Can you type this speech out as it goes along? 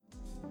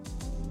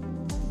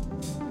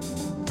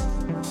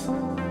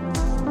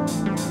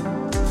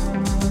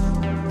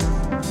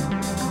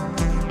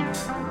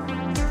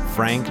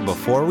Frank,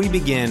 before we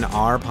begin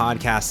our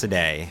podcast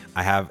today,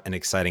 I have an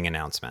exciting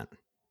announcement.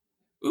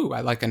 Ooh,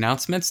 I like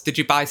announcements. Did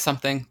you buy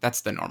something?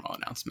 That's the normal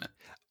announcement.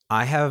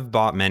 I have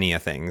bought many a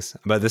things,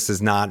 but this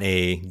is not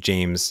a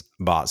James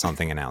bought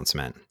something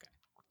announcement.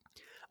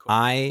 Cool.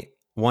 I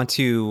want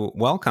to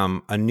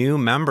welcome a new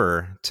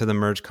member to the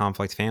Merge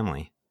Conflict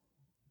family.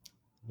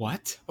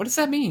 What? What does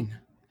that mean?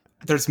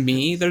 There's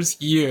me,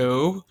 there's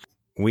you.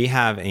 We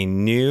have a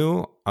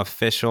new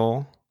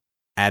official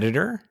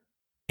editor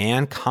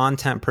and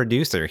content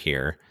producer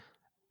here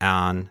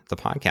on the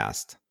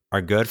podcast. Our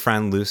good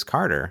friend Luce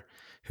Carter,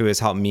 who has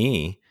helped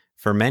me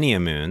for many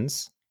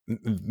moons,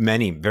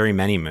 very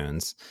many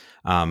moons,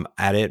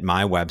 edit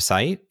my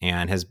website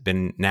and has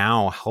been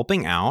now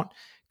helping out,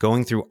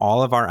 going through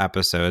all of our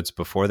episodes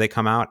before they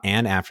come out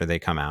and after they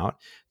come out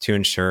to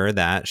ensure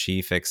that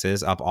she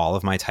fixes up all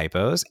of my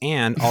typos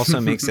and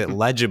also makes it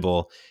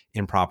legible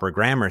in proper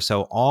grammar.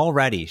 So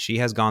already she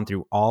has gone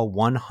through all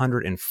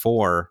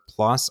 104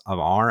 plus of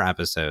our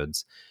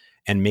episodes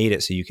and made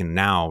it so you can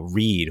now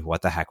read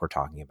what the heck we're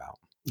talking about.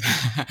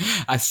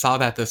 I saw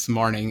that this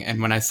morning,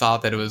 and when I saw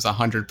that it was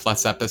 100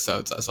 plus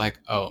episodes, I was like,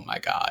 oh my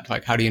God,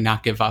 like, how do you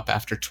not give up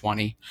after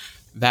 20?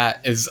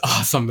 That is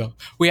awesome, though.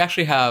 We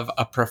actually have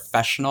a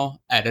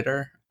professional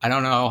editor. I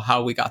don't know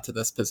how we got to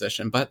this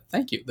position, but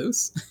thank you,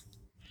 Luce.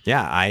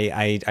 Yeah,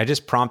 I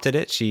just prompted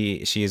it.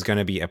 She is going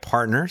to be a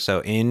partner.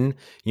 So in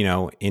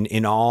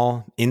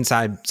all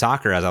inside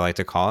soccer, as I like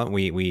to call it,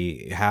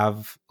 we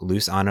have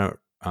Luce on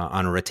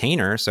a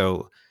retainer.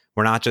 So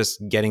we're not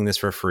just getting this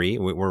for free.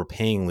 We're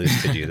paying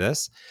Luce to do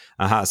this.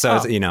 As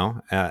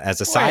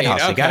a side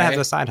hustle, you got to have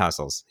the side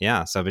hustles.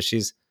 Yeah. So, but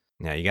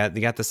you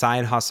got the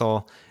side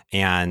hustle,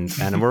 and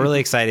we're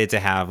really excited to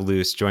have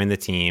Luce join the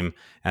team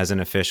as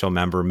an official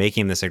member,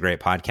 making this a great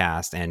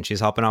podcast. And she's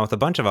helping out with a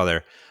bunch of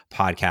other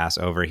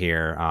podcasts over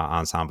here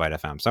on Soundbite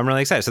FM. So I'm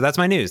really excited. So that's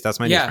my news. That's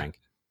my news, Frank.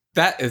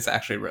 That is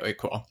actually really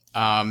cool.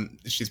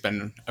 She's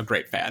been a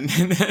great fan,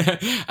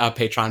 a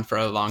patron for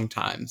a long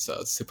time. So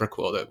it's super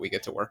cool that we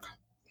get to work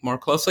more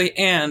closely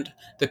and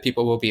that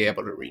people will be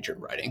able to read your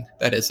writing.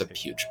 That is a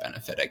huge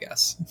benefit, I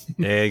guess.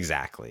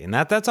 Exactly. And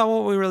that's all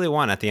what we really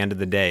want at the end of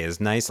the day is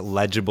nice,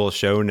 legible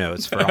show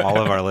notes for all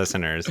of our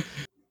listeners.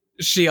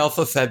 She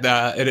also said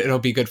that it'll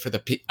be good for the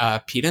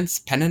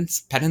pedants.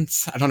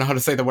 I don't know how to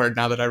say the word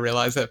now that I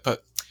realize it,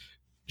 but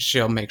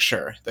she'll make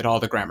sure that all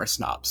the grammar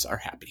snobs are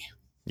happy.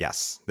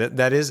 Yes,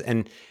 that is.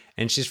 And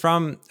she's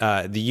from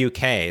the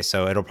UK,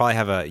 so it'll probably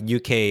have a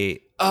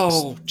UK.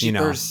 Oh,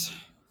 jeepers.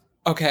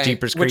 Okay.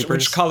 Jeepers creepers.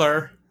 Which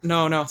color?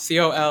 No.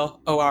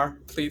 COLOR,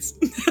 please.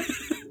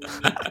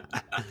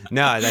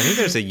 No, I think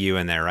there's a U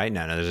in there, right?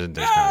 No, there's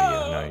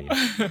no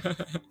U.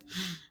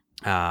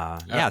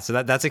 Yeah,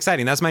 so that's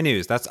exciting. That's my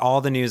news. That's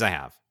all the news I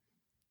have.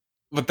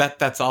 But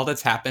that's all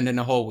that's happened in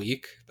a whole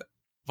week.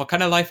 What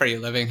kind of life are you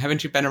living?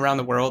 Haven't you been around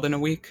the world in a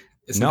week?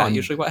 Isn't that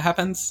usually what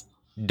happens?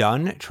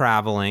 Done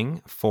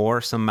traveling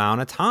for some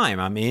amount of time.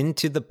 I'm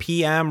into the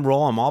PM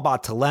role. I'm all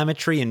about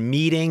telemetry and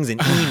meetings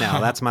and email.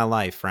 That's my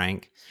life,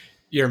 Frank.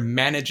 You're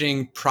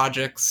managing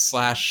projects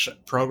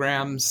 /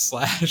 programs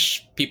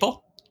 /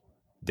 people?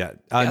 Yes.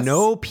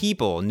 No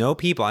people.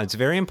 It's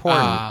very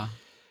important.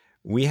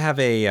 We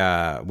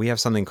have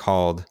something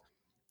called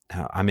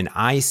I'm an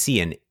IC,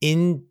 an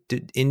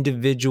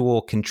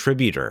individual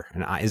contributor,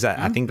 and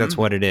I think that's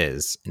what it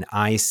is, an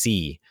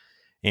IC.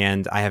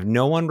 And I have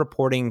no one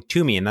reporting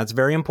to me, and that's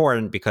very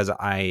important because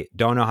I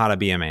don't know how to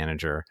be a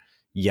manager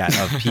yet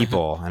of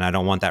people, and I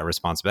don't want that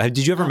responsibility.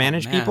 Did you ever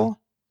manage people?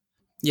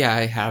 Yeah,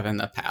 I have in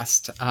the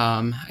past.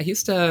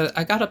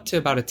 I got up to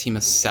about a team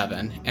of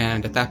 7,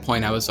 and at that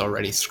point I was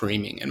already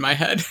screaming in my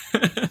head.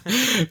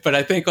 But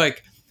I think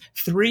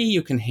 3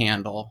 you can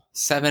handle.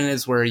 7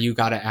 is where you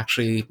got to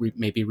actually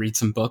maybe read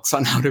some books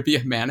on how to be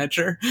a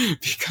manager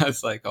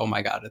because oh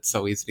my God, it's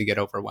so easy to get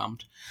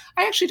overwhelmed.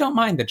 I actually don't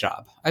mind the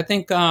job. I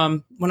think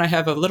when I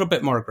have a little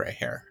bit more gray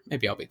hair,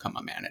 maybe I'll become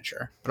a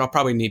manager, but I'll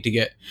probably need to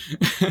get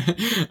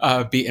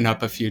beaten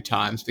up a few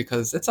times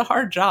because it's a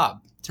hard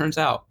job. Turns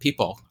out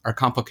people are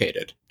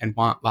complicated and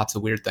want lots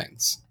of weird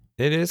things.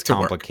 It is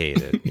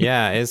complicated.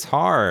 Yeah, it's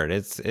hard.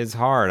 It's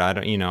hard. I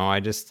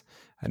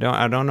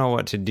don't know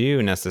what to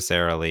do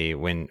necessarily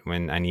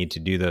when I need to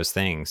do those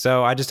things.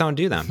 So I just don't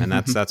do them. And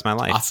that's my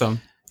life.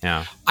 Awesome.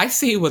 Yeah.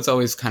 IC was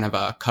always kind of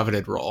a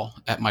coveted role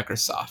at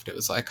Microsoft. It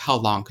was how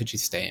long could you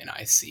stay in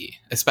IC,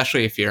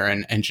 especially if you're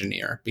an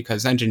engineer,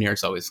 because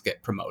engineers always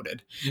get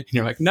promoted. And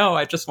you're no,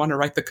 I just want to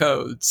write the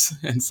codes.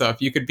 And so if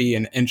you could be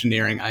an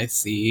engineering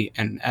IC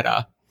and at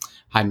a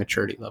high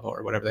maturity level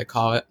or whatever they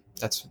call it,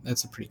 that's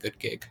a pretty good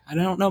gig. I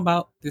don't know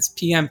about this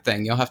PM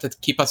thing. You'll have to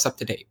keep us up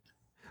to date.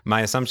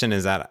 My assumption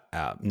is that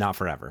not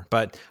forever,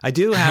 but I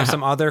do have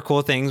some other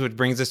cool things, which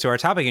brings us to our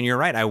topic. And you're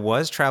right. I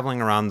was traveling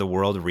around the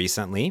world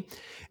recently,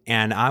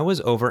 and I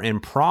was over in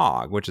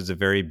Prague, which is a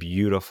very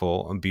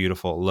beautiful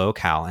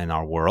locale in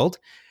our world.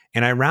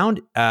 And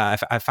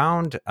I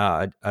found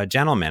a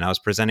gentleman I was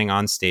presenting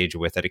on stage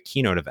with at a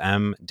keynote of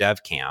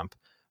DevCamp,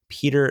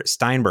 Peter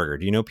Steinberger.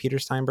 Do you know Peter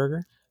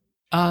Steinberger?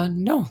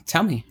 No,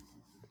 tell me.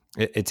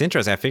 It's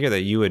interesting. I figure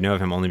that you would know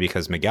of him only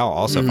because Miguel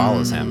also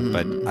follows him,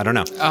 but I don't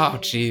know. Oh,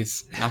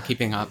 geez. Not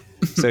keeping up.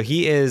 So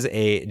he is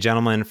a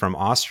gentleman from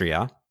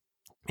Austria,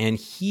 and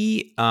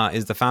he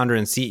is the founder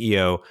and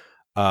CEO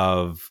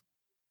of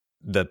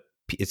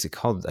it's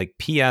called like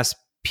PS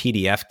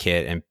PDF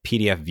Kit and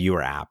PDF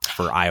Viewer app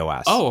for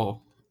iOS.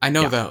 Oh, I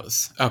know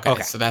those.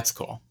 Okay, so that's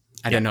cool.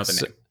 I didn't know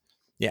the name.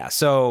 Yeah,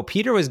 so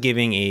Peter was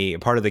giving a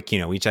part of the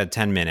keynote. We each had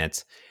 10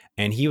 minutes,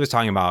 and he was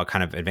talking about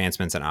kind of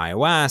advancements in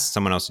iOS.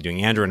 Someone else was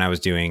doing Android, and I was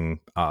doing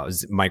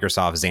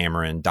Microsoft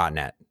Xamarin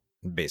 .NET,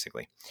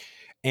 basically.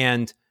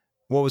 And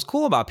what was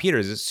cool about Peter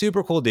is a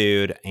super cool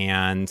dude,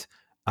 and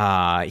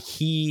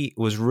he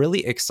was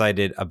really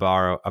excited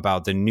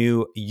about the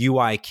new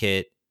UI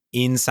kit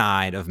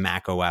inside of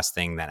macOS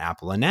thing that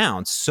Apple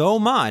announced. So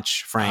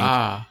much,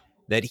 Frank,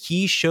 that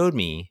he showed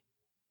me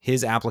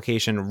his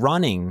application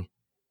running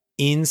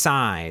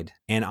inside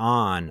and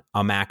on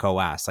a Mac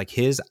OS, like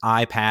his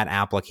iPad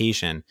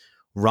application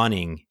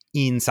running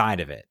inside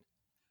of it.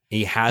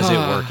 He has it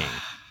working.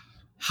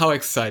 How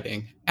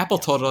exciting. Apple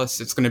told us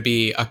it's going to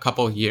be a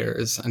couple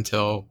years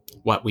until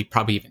we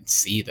probably even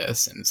see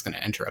this, and it's going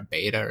to enter a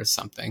beta or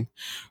something.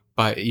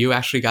 But you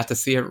actually got to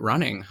see it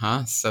running,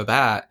 huh? So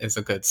that is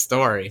a good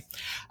story.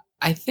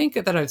 I think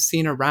that I've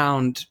seen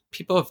around,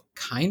 people have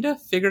kind of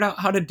figured out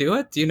how to do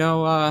it. Do you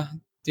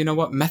know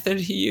what method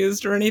he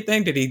used or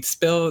anything? Did he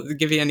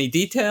give you any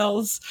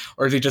details?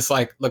 Or is he just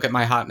like, look at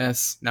my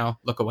hotness? No,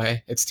 look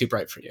away. It's too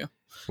bright for you.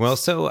 Well,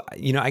 so,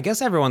 I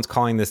guess everyone's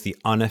calling this the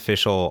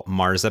unofficial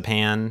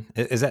Marzipan.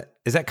 Is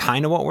that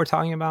kind of what we're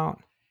talking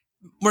about?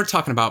 We're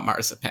talking about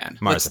Marzipan.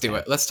 Let's do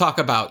it. Let's talk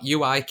about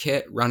UI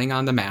Kit running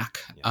on the Mac.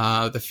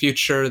 The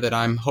future that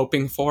I'm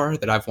hoping for,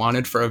 that I've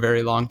wanted for a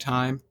very long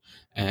time.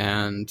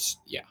 And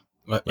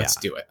let's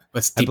do it.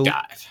 Let's deep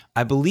dive.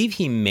 I believe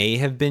he may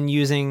have been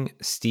using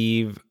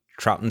Steve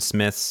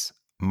Troughton-Smith's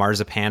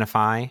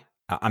Marzipanify.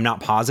 I'm not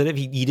positive.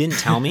 He didn't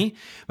tell me,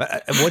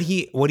 but what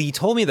he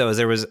told me though is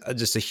there was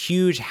just a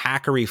huge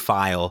hackery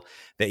file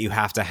that you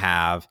have to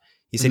have.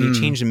 He said he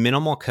changed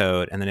minimal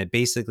code and then it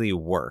basically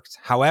worked.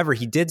 However,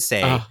 he did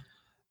say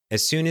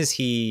as soon as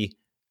he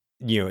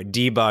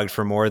debugged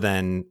for more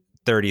than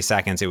 30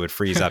 seconds, it would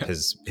freeze up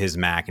his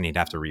Mac and he'd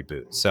have to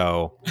reboot.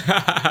 So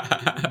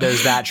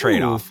there's that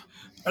trade-off.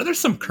 Are there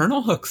some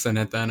kernel hooks in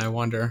it then? I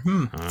wonder.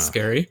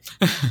 Scary.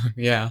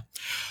 Yeah.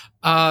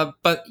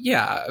 But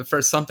yeah,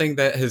 for something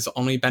that has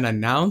only been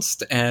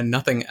announced and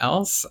nothing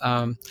else,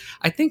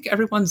 I think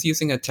everyone's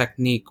using a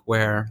technique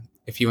where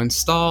if you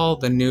install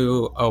the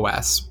new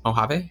OS,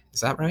 Mojave,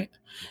 is that right?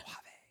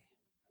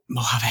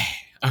 Mojave.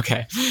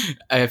 Okay.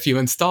 If you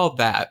installed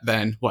that,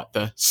 then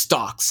the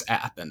Stocks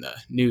app and the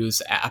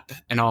News app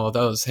and all of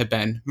those have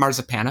been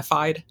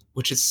Marzipanified,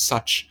 which is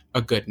such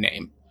a good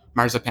name.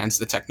 Marzipan's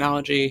the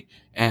technology,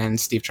 and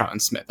Steve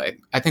Troughton-Smith,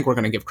 I think we're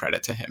going to give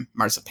credit to him,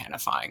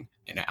 Marzipanifying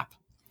an app.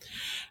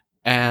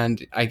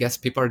 And I guess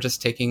people are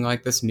just taking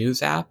like this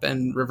news app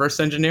and reverse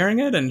engineering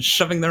it and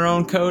shoving their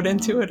own code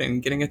into it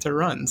and getting it to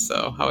run.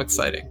 So how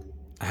exciting.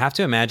 I have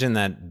to imagine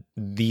that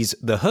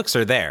the hooks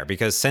are there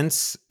because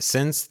since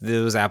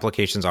those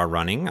applications are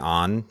running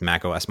on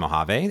macOS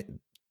Mojave,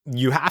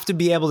 you have to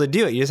be able to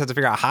do it. You just have to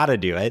figure out how to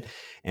do it.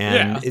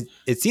 And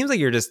it seems like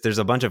there's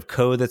a bunch of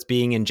code that's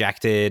being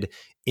injected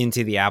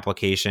into the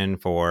application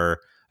for,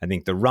 I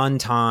think, the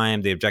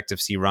runtime, the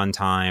Objective-C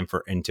runtime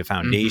into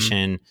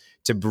Foundation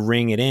to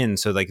bring it in.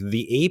 So like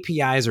the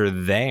APIs are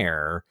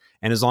there.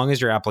 And as long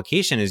as your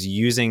application is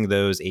using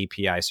those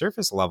API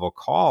surface level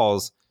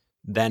calls,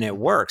 then it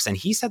works. And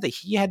he said that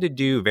he had to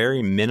do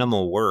very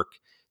minimal work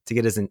to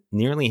get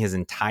nearly his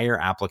entire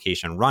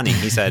application running.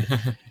 He said,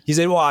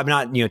 well, I'm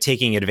not,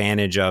 taking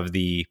advantage of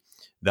the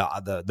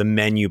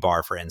menu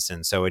bar, for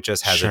instance. So it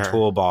just has a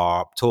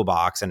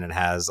toolbox and it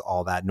has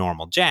all that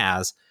normal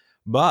jazz.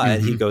 But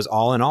he goes,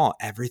 all in all,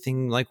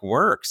 everything like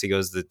works. He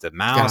goes, the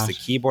mouse, the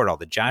keyboard, all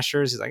the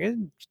gestures. He's like, it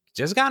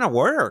just kind of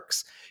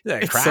works.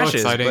 It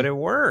crashes, so but it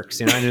works.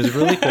 And it was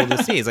really cool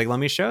to see. He's like, let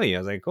me show you. I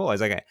was like, cool. I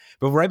was like,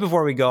 but right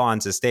before we go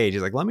onto stage,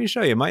 he's like, let me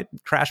show you. It might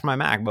crash my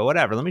Mac, but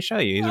whatever. Let me show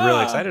you. He's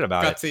really excited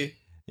about it.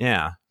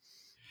 Yeah.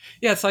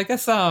 Yeah. So I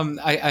guess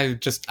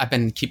I've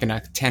been keeping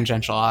a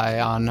tangential eye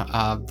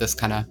on this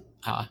kind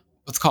of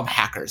let's call them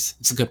hackers.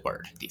 It's a good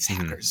word. These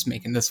hackers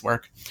making this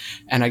work.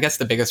 And I guess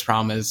the biggest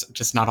problem is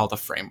just not all the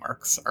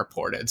frameworks are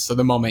ported. So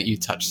the moment you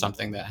touch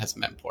something that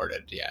hasn't been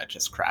ported, it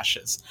just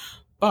crashes.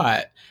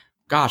 But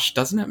gosh,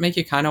 doesn't it make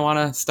you kind of want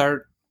to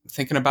start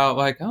thinking about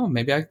like, oh,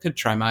 maybe I could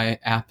try my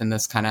app in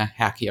this kind of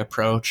hacky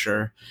approach,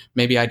 or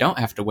maybe I don't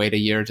have to wait a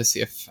year to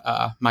see if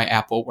my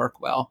app will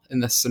work well in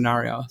this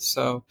scenario.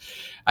 So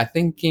I'm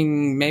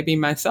thinking maybe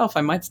myself,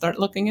 I might start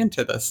looking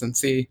into this and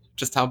see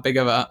just how big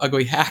of a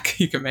ugly hack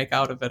you can make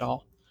out of it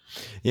all.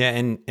 Yeah.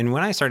 And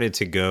when I started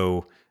to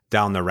go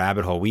down the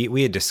rabbit hole,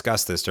 we had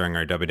discussed this during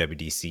our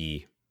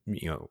WWDC,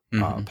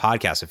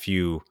 podcast a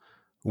few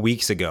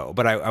weeks ago,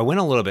 but I went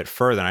a little bit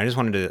further and I just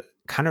wanted to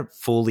kind of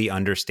fully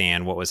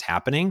understand what was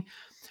happening,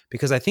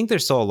 because I think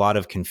there's still a lot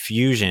of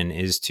confusion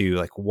as to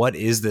like, what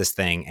is this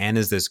thing and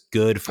is this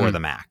good for the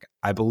Mac?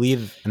 I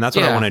believe, and that's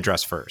what I Yeah. want to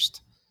address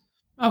first.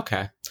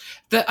 Okay.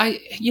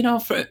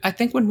 I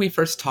think when we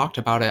first talked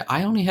about it,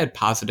 I only had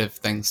positive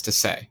things to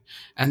say.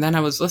 And then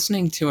I was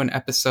listening to an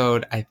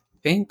episode, I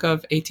think,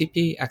 of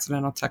ATP,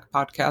 Accidental Tech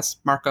Podcast.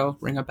 Marco,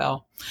 ring a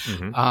bell.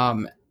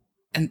 Mm-hmm.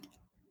 And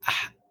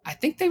I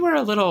think they were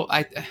a little,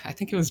 I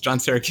think it was John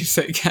Syracuse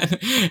again,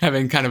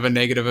 having kind of a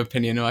negative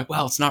opinion. Like,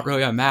 well, it's not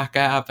really a Mac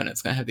app and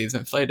it's going to have these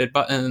inflated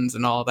buttons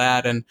and all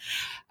that. And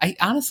I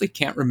honestly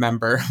can't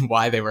remember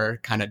why they were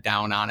kind of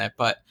down on it.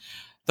 But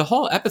the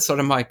whole episode,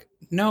 I'm like,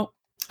 no,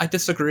 I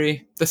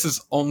disagree. This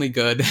is only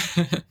good.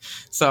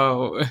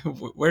 So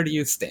where do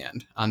you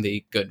stand on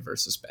the good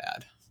versus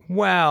bad?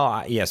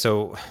 Well, yeah.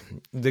 So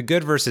the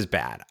good versus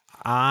bad.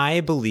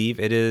 I believe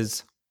it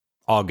is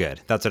all good.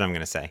 That's what I'm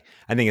going to say.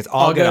 I think it's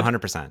all good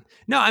 100%.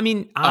 No, I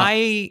mean,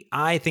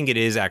 I think it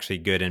is actually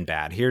good and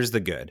bad. Here's the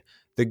good.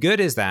 The good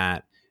is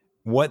that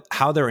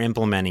how they're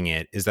implementing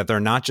it is that they're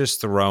not just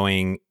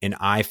throwing an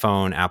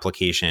iPhone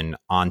application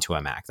onto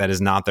a Mac. That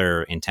is not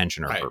their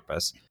intention or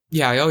purpose.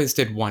 Yeah, I always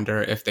did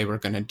wonder if they were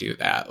going to do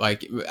that.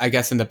 Like, I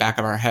guess in the back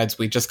of our heads,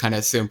 we just kind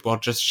of assumed, well,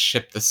 just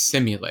ship the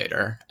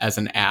simulator as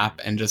an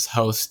app and just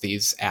host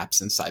these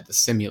apps inside the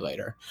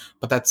simulator.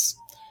 But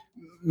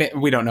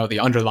we don't know the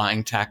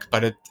underlying tech,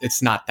 but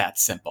it's not that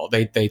simple.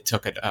 They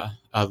took it a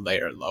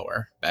layer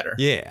lower, better.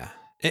 Yeah.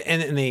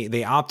 And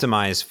they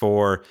optimize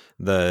for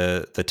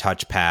the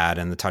touchpad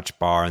and the touch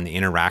bar and the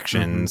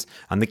interactions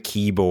on the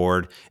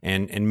keyboard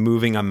and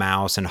moving a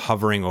mouse and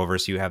hovering over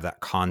so you have that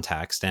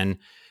context. And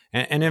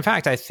in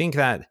fact, I think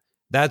that's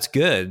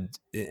good.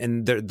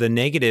 And the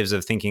negatives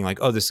of thinking like,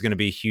 oh, this is going to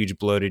be a huge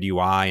bloated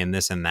UI and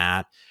this and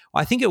that.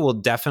 Well, I think it will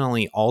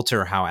definitely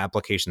alter how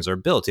applications are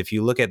built. If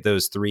you look at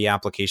those 3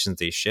 applications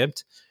they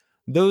shipped,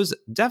 those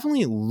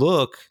definitely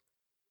look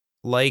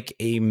like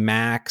a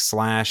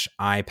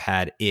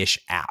Mac/iPad-ish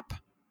app,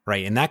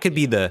 right? And that could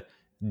be the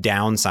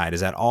downside, is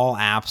that all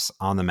apps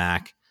on the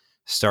Mac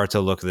start to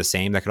look the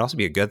same. That could also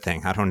be a good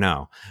thing. I don't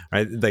know,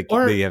 right? Like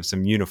they have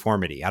some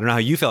uniformity. I don't know how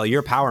you feel.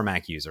 You're a Power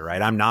Mac user,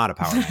 right? I'm not a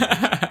Power Mac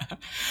user.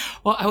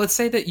 Well, I would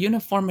say that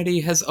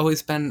uniformity has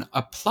always been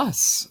a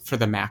plus for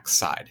the Mac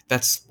side.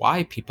 That's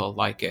why people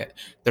like it.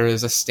 There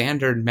is a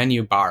standard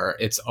menu bar.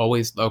 It's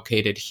always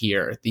located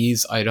here.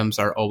 These items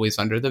are always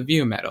under the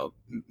view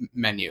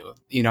menu.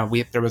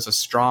 There was a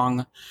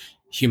strong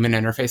human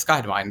interface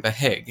guideline, the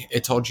HIG.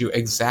 It told you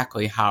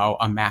exactly how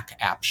a Mac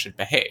app should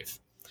behave.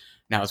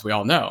 Now, as we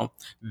all know,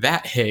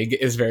 that HIG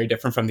is very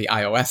different from the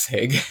iOS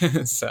HIG.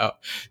 So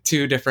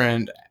 2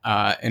 different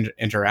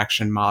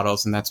interaction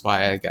models. And that's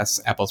why I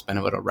guess Apple's been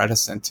a little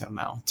reticent till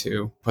now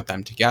to put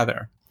them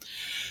together.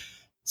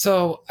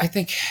 So I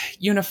think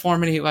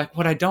uniformity, like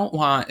what I don't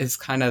want is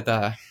kind of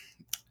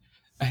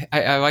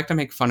I like to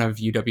make fun of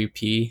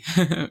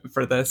UWP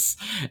for this.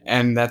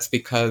 And that's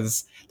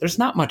because there's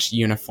not much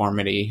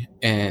uniformity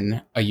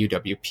in a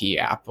UWP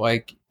app.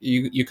 Like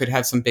you could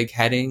have some big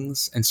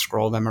headings and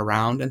scroll them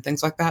around and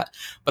things like that,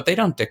 but they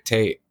don't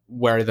dictate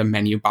where the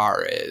menu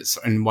bar is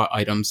and what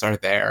items are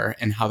there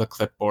and how the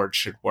clipboard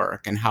should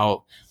work and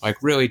how,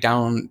 like, really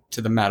down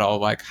to the metal,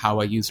 like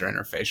how a user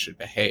interface should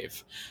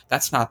behave.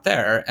 That's not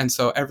there. And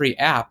so every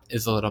app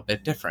is a little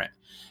bit different.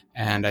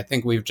 And I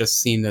think we've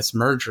just seen this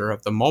merger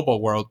of the mobile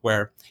world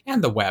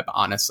and the web,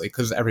 honestly,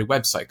 because every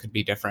website could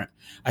be different.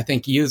 I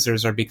think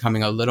users are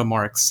becoming a little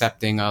more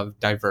accepting of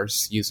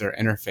diverse user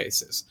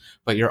interfaces.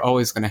 But you're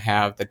always going to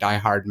have the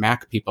diehard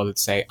Mac people that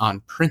say, on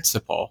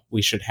principle,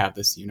 we should have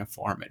this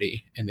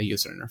uniformity in the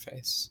user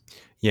interface.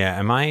 Yeah.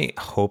 And my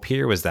hope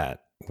here was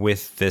that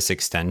with this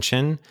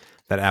extension,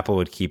 that Apple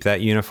would keep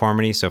that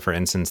uniformity. So for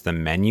instance, the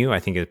menu,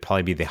 I think it'd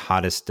probably be the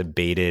hottest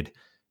debated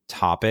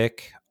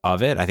topic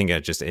of it. I think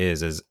it just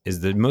is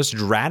the most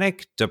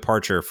dramatic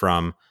departure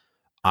from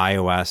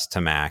iOS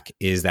to Mac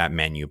is that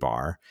menu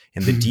bar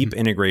and the deep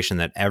integration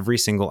that every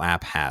single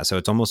app has. So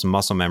it's almost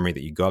muscle memory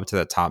that you go up to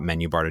that top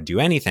menu bar to do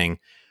anything,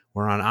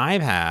 where on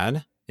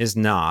iPad is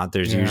not.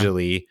 There's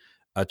usually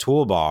a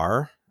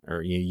toolbar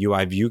or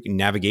UI view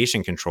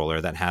navigation controller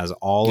that has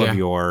all of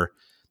your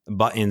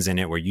buttons in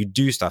it where you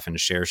do stuff and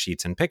share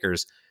sheets and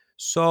pickers.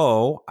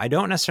 So I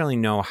don't necessarily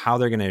know how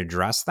they're going to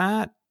address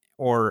that,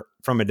 or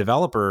from a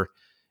developer,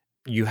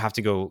 you have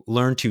to go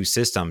learn 2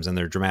 systems and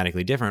they're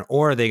dramatically different,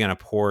 or are they going to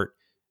port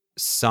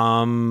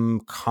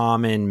some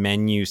common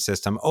menu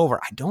system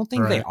over? I don't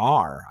think they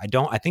are. I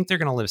think they're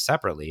going to live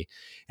separately.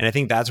 And I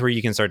think that's where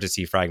you can start to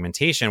see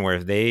fragmentation, where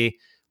if they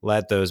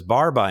let those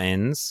bar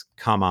buttons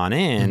come on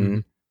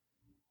in,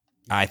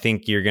 I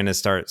think you're going to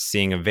start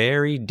seeing a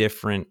very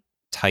different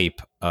type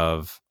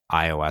of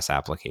iOS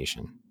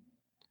application.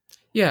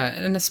 Yeah.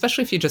 And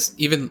especially if you just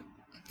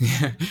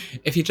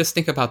if you just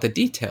think about the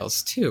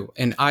details too,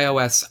 an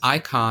iOS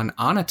icon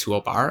on a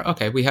toolbar.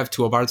 Okay, we have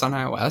toolbars on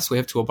iOS, we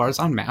have toolbars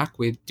on Mac.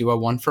 We do a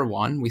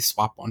 1-for-1, we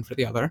swap one for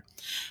the other.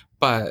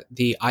 But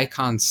the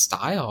icon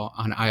style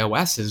on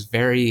iOS is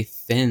very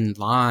thin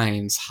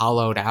lines,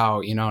 hollowed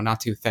out,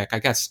 not too thick. I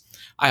guess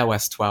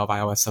iOS 12,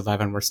 iOS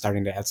 11, we're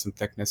starting to add some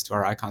thickness to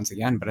our icons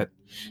again, but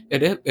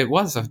it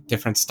was a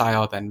different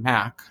style than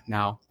Mac.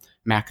 Now,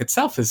 Mac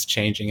itself is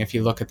changing. If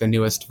you look at the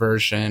newest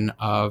version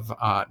of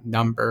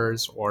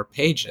Numbers or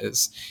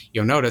Pages,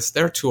 you'll notice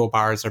their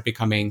toolbars are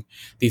becoming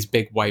these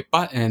big white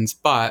buttons,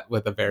 but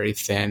with a very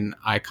thin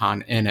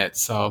icon in it.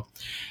 So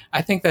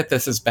I think that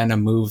this has been a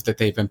move that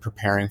they've been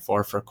preparing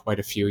for quite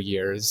a few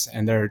years,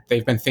 and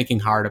they've been thinking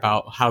hard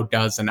about how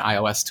does an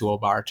iOS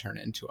toolbar turn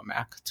into a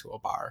Mac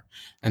toolbar.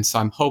 And so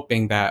I'm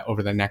hoping that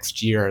over the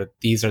next year,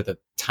 these are the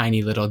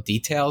tiny little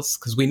details,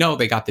 because we know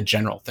they got the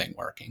general thing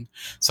working.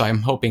 So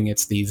I'm hoping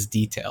it's these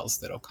details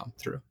that'll come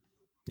through.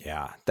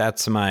 Yeah,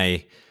 that's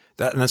probably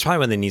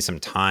when they need some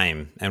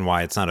time, and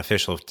why it's not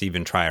official to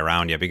even try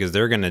around yet, because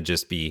they're going to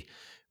just be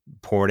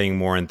porting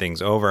more and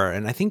things over.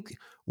 And I think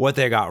what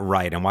they got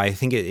right, and why I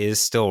think it is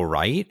still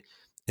right,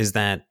 is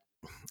that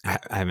I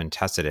haven't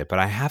tested it, but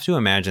I have to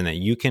imagine that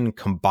you can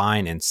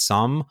combine in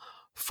some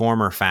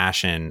form or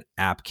fashion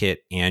AppKit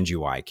and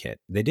UIKit.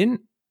 They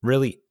didn't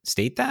really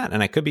state that,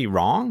 and I could be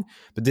wrong,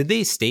 but did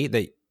they state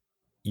that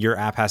your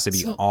app has to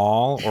be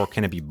all, or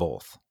can it be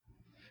both?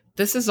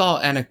 This is all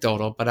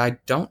anecdotal, but I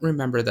don't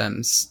remember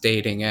them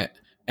stating it.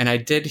 And I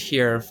did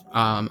hear,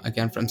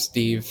 again, from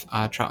Steve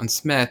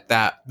Troughton-Smith,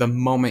 that the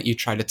moment you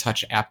try to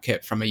touch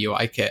AppKit from a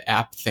UIKit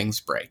app, things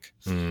break.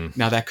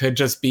 Now, that could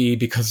just be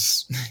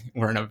because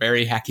we're in a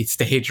very hacky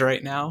stage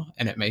right now,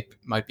 and it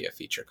might be a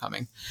feature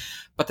coming.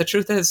 But the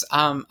truth is,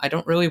 I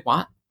don't really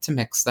want to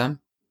mix them.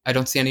 I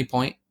don't see any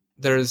point.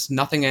 There's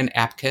nothing in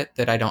AppKit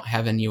that I don't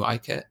have in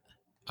UIKit,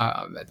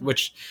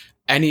 which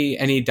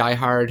any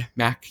diehard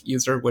Mac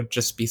user would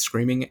just be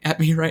screaming at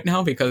me right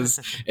now, because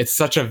it's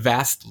such a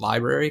vast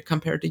library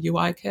compared to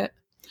UIKit.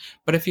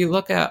 But if you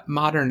look at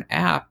modern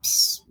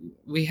apps,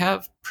 we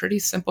have pretty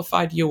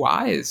simplified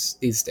UIs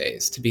these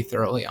days, to be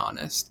thoroughly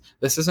honest.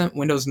 This isn't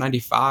Windows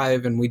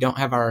 95, and we don't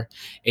have our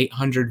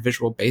 800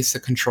 Visual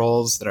Basic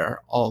controls that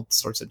are all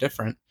sorts of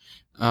different.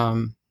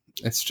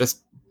 It's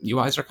just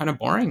UIs are kind of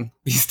boring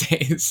these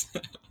days.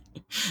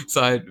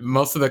 So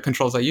most of the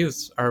controls I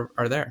use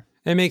are there.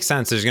 It makes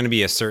sense. There's going to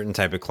be a certain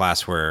type of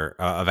class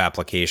of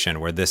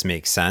application where this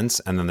makes sense.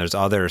 And then there's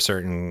other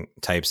certain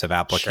types of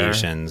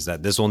applications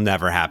that this will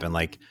never happen.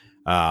 Like,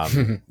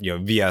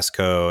 VS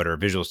Code or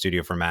Visual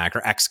Studio for Mac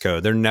or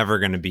Xcode. They're never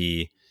going to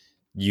be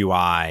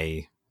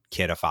UI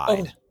kitified.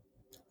 Oh,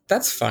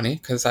 that's funny,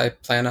 because I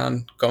plan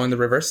on going the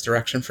reverse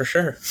direction for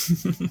sure.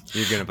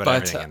 You're going to put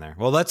everything in there.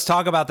 Well, let's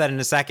talk about that in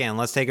a second.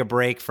 Let's take a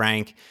break,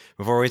 Frank,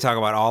 before we talk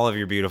about all of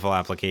your beautiful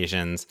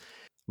applications.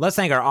 Let's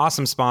thank our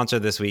awesome sponsor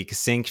this week,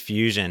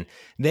 Syncfusion.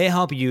 They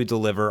help you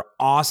deliver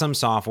awesome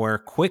software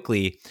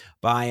quickly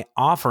by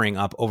offering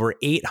up over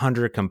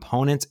 800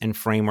 components and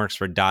frameworks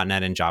for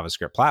 .NET and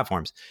JavaScript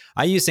platforms.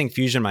 I use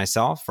Syncfusion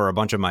myself for a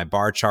bunch of my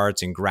bar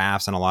charts and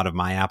graphs and a lot of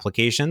my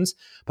applications,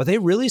 but they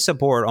really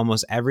support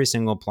almost every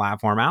single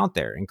platform out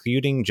there,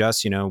 including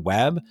just,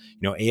 web,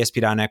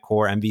 ASP.NET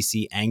Core,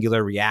 MVC,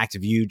 Angular, React,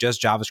 Vue,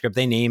 just JavaScript,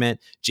 they name it.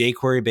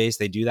 jQuery based,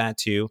 they do that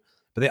too.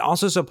 But they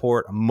also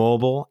support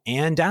mobile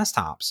and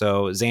desktop.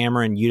 So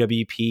Xamarin,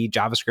 UWP,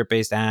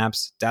 JavaScript-based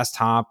apps,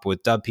 desktop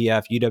with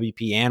WPF,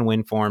 UWP, and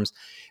WinForms.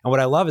 And what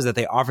I love is that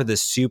they offer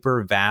this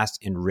super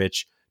vast and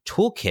rich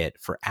toolkit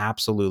for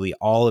absolutely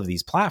all of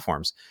these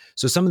platforms.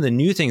 So some of the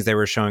new things they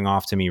were showing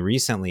off to me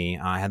recently,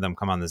 I had them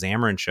come on the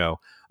Xamarin show,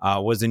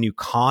 was the new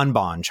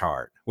Kanban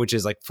chart, which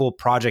is like full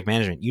project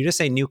management. You just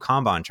say new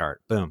Kanban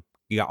chart, boom.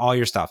 You got all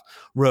your stuff,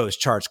 rows,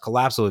 charts,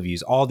 collapsible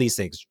views, all these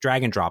things,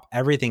 drag and drop,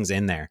 everything's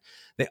in there.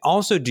 They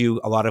also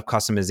do a lot of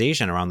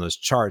customization around those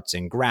charts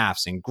and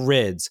graphs and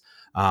grids,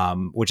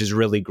 which is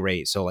really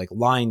great. So like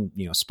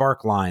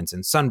spark lines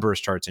and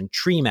sunburst charts and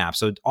tree maps.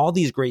 So all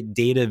these great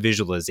data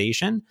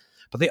visualization,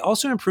 but they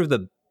also improve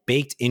the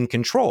baked in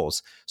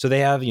controls. So they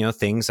have,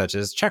 things such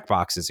as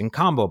checkboxes and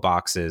combo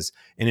boxes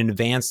and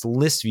advanced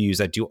list views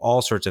that do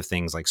all sorts of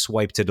things like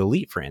swipe to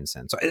delete, for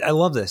instance. So I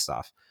love this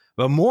stuff.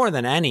 But more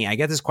than any, I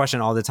get this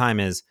question all the time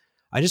is,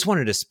 I just want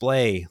to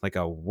display like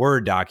a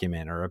Word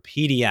document or a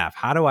PDF.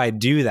 How do I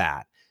do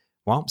that?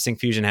 Well,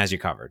 Syncfusion has you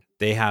covered.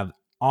 They have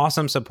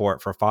awesome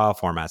support for file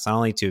formats, not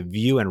only to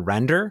view and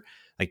render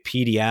like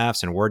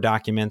PDFs and Word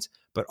documents,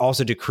 but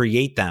also to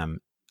create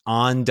them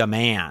on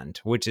demand,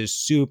 which is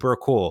super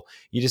cool.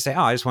 You just say,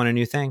 I just want a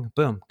new thing.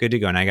 Boom, good to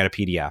go. Now I got a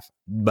PDF.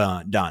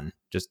 Done.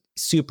 Just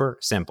super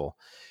simple.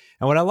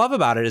 And what I love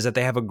about it is that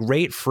they have a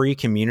great free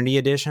community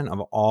edition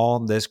of all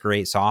this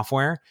great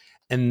software.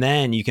 And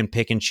then you can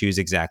pick and choose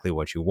exactly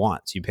what you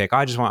want. So you pick,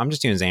 I'm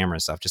just doing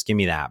Xamarin stuff. Just give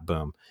me that.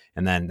 Boom.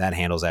 And then that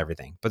handles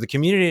everything. But the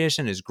community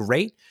edition is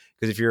great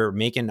because if you're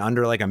making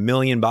under like $1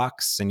 million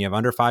and you have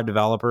under 5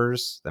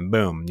 developers, then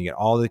boom, you get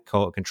all the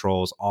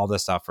controls, all the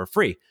stuff for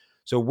free.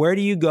 So where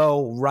do you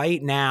go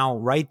right now,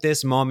 right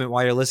this moment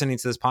while you're listening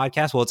to this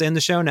podcast? Well, it's in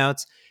the show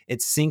notes.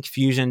 It's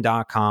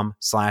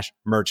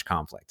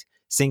syncfusion.com/mergeconflict.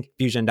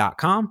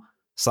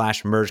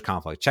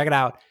 syncfusion.com/mergeconflict. Check it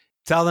out.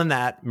 Tell them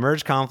that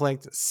Merge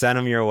Conflict, send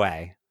them your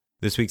way.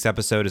 This week's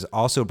episode is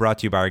also brought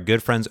to you by our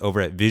good friends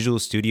over at Visual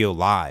Studio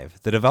Live,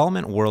 the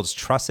development world's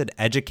trusted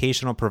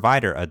educational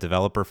provider of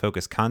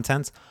developer-focused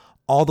content,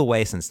 all the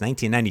way since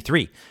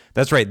 1993.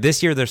 That's right.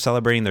 This year, they're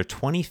celebrating their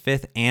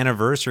 25th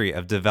anniversary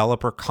of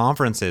developer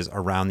conferences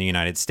around the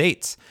United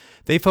States.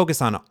 They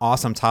focus on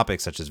awesome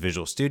topics such as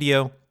Visual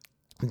Studio,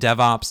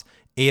 DevOps,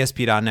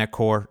 ASP.NET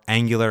Core,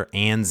 Angular,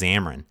 and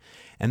Xamarin.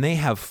 And they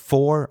have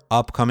 4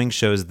 upcoming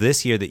shows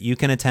this year that you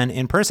can attend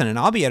in person, and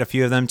I'll be at a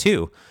few of them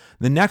too.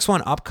 The next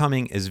one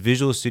upcoming is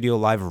Visual Studio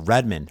Live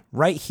Redmond,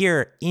 right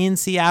here in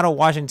Seattle,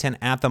 Washington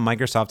at the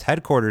Microsoft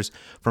headquarters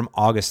from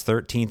August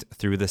 13th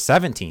through the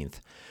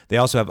 17th. They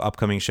also have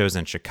upcoming shows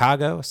in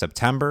Chicago,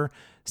 September,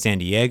 San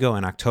Diego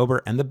in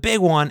October, and the big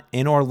one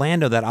in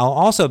Orlando that I'll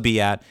also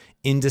be at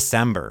in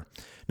December.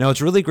 Now,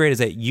 what's really great is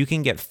that you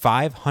can get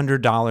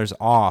 $500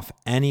 off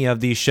any of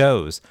these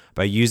shows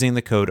by using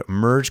the code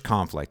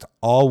MERGECONFLICT,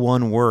 all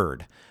one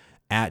word,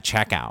 at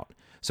checkout.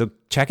 So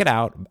check it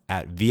out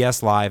at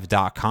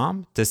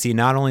vslive.com to see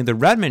not only the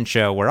Redmond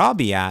show where I'll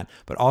be at,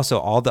 but also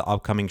all the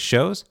upcoming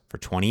shows for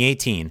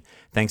 2018.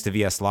 Thanks to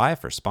VS Live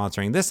for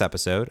sponsoring this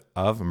episode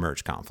of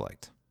Merge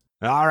Conflict.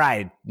 All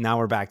right, now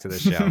we're back to the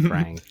show,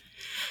 Frank.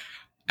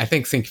 I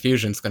think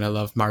Syncfusion's going to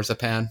love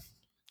Marzipan.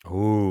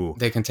 Ooh.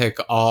 They can take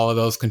all of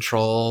those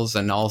controls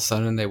and all of a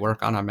sudden they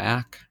work on a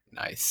Mac.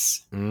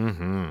 Nice.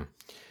 Mm-hmm.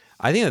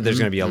 I think that there's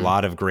going to be a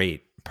lot of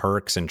great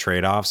perks and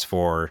trade-offs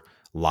for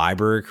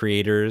library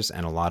creators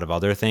and a lot of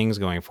other things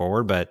going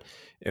forward. But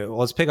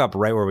let's pick up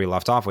right where we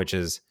left off, which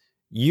is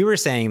you were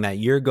saying that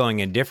you're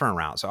going a different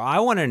route. So I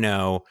want to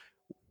know,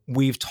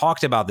 we've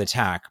talked about the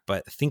tech,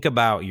 but think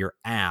about your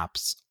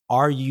apps.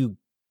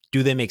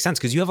 Do they make sense?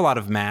 Because you have a lot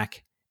of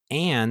Mac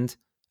and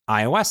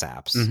iOS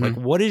apps. Mm-hmm. Like,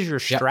 what is your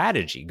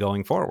strategy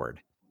going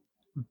forward?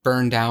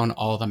 Burn down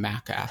all the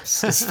Mac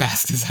apps as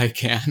fast as I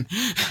can.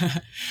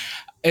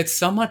 It's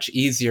so much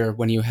easier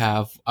when you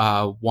have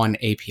one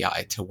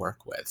API to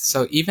work with.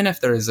 So even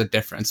if there is a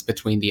difference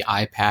between the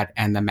iPad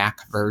and the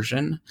Mac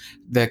version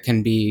that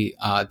can be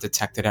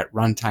detected at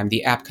runtime,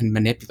 the app can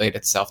manipulate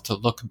itself to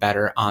look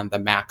better on the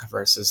Mac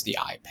versus the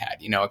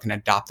iPad. You know, it can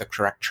adopt the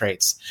correct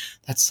traits.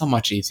 That's so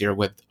much easier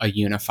with a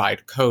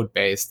unified code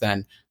base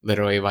than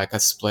literally like a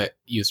split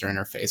user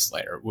interface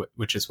layer,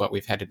 which is what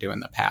we've had to do in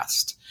the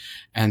past.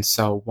 And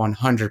so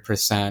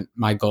 100%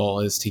 my goal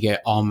is to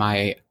get all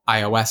my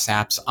iOS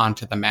apps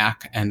onto the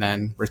Mac and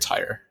then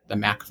retire the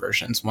Mac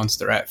versions once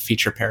they're at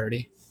feature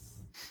parity.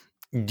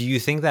 Do you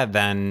think that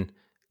then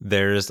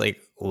there's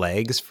like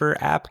legs for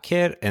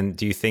AppKit? And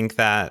do you think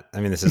that,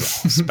 I mean, this is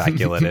all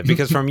speculative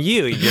because from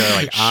you, you're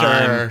like,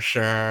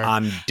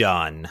 I'm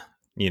done,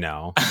 you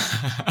know?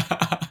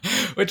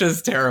 Which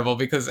is terrible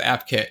because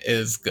AppKit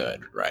is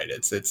good, right?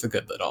 It's a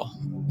good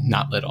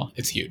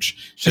it's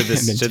huge. Should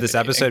this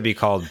episode be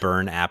called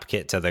Burn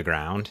AppKit to the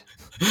Ground?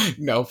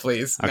 No,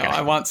 please. Okay. No,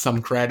 I want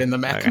some cred in the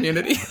Mac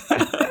community.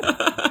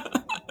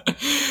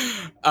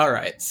 All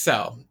right.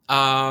 So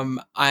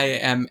I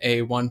am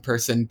a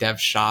one-person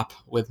dev shop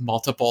with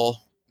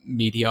multiple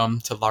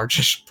medium to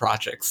largish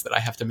projects that I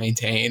have to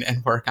maintain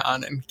and work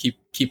on and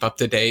keep up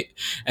to date.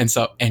 And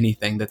so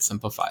anything that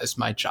simplifies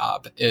my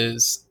job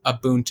is a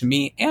boon to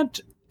me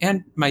and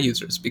my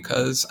users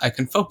because I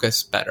can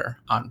focus better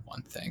on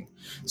one thing.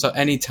 So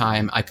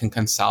anytime I can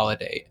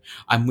consolidate,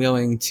 I'm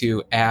willing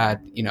to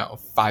add,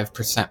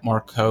 5%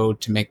 more code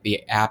to make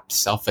the app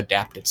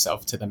self-adapt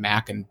itself to the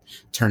Mac and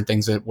turn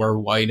things that were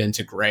white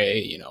into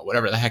gray,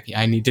 whatever the heck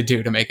I need to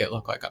do to make it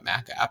look like a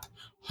Mac app.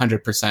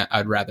 100%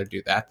 I'd rather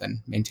do that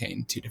than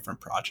maintain 2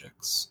 different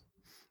projects.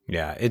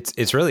 Yeah,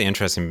 it's really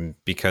interesting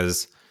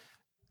because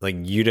like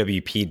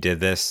UWP did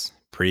this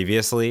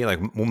previously, like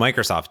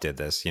Microsoft did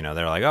this, they're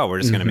like, oh, we're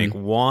just going to make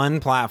one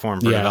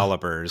platform for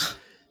developers.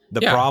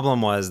 The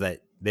problem was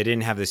that they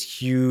didn't have this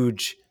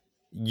huge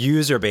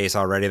user base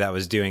already that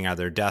was doing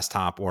either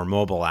desktop or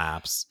mobile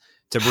apps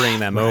to bring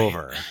them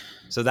over.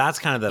 So that's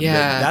kind of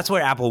that's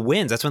where Apple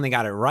wins. That's when they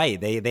got it right.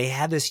 They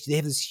have this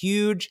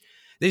huge,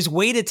 they just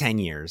waited 10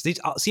 years.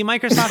 See,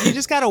 Microsoft, you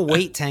just got to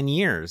wait 10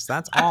 years.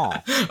 That's all.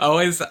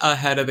 Always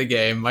ahead of the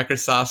game.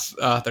 Microsoft,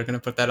 they're going to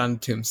put that on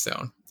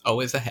Tombstone.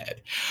 Always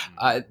ahead.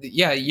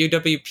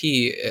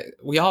 UWP,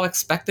 we all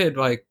expected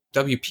like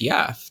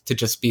WPF to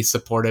just be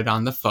supported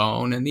on the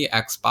phone and the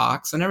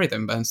Xbox and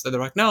everything. But instead they're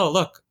like, no,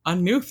 look, a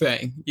new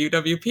thing,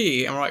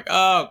 UWP. And we're like,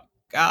 oh,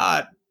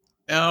 God,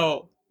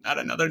 no, not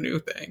another new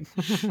thing.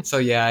 So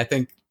yeah, I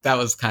think that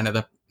was kind of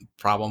the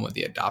problem with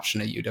the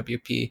adoption of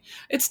UWP.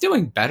 It's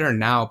doing better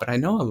now, but I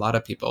know a lot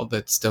of people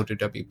that still do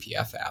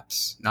WPF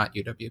apps, not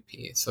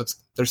UWP. So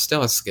there's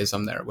still a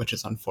schism there, which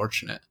is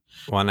unfortunate.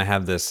 Well, and I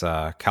have this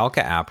Calca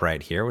app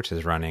right here, which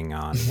is running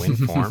on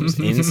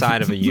WinForms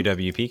inside of a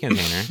UWP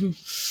container.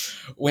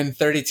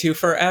 Win32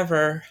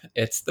 forever.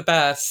 It's the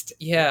best.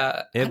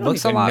 Yeah. It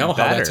looks a lot better. I don't even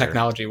know how that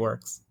technology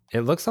works.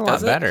 It looks a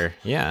lot better.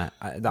 Yeah.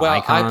 I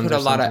put a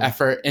lot of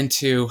effort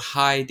into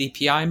high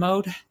DPI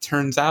mode.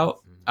 Turns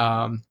out,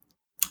 can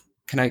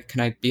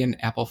I be an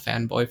Apple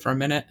fanboy for a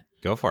minute?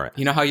 Go for it.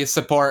 You know how you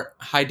support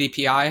high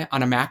DPI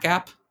on a Mac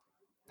app?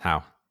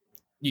 How?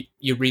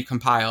 You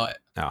recompile it.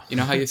 Oh. You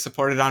know how you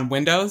support it on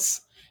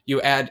Windows? you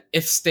add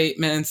if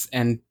statements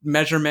and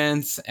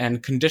measurements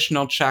and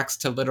conditional checks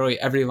to literally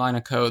every line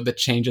of code that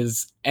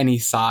changes any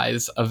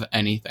size of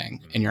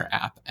anything in your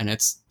app, and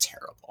it's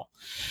terrible.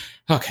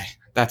 Okay,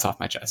 that's off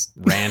my chest.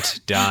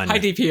 Rant done. High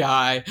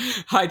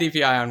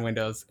DPI on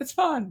Windows. It's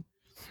fun.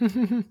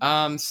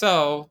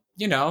 So,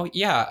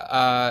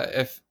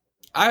 if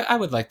I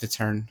would like to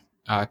turn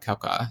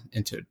Calca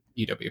into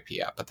UWP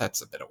app, but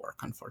that's a bit of work,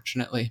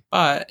 unfortunately.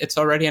 But it's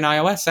already an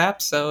iOS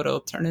app, so it'll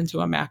turn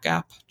into a Mac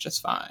app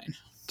just fine.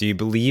 Do you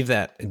believe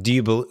that?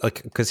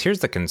 Because here's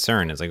the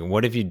concern: is like,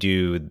 what if you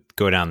do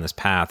go down this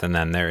path and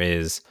then there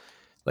is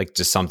like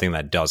just something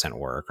that doesn't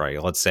work,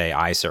 right? Let's say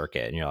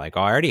iCircuit, and you're like,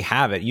 oh, I already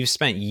have it. You've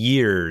spent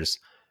years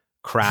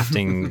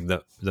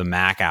crafting the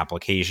Mac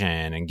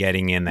application and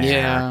getting in there.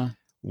 Yeah.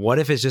 What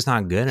if it's just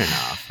not good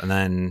enough? And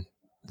then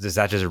is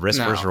that just a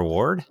risk versus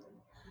reward?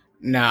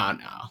 No.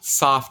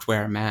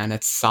 Software, man.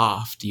 It's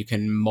soft. You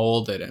can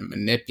mold it and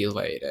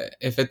manipulate it.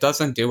 If it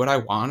doesn't do what I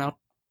want, I'll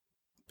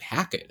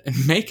hack it and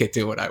make it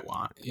do what I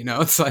want.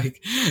 It's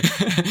like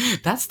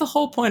that's the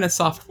whole point of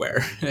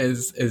software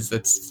is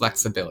its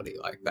flexibility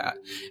like that.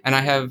 And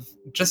I have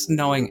just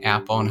knowing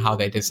Apple and how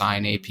they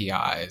design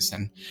APIs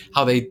and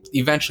how they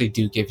eventually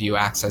do give you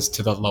access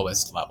to the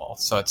lowest level.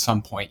 So at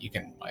some point you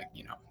can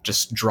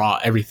just draw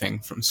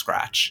everything from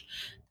scratch.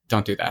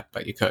 Don't do that,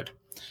 but you could.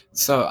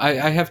 So I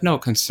have no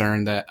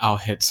concern that I'll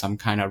hit some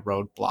kind of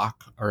roadblock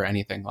or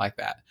anything like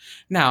that.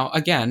 Now,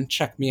 again,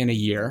 check me in a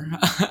year.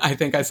 I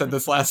think I said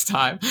this last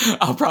time.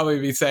 I'll probably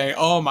be saying,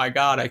 oh my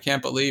God, I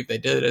can't believe they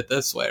did it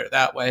this way or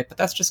that way. But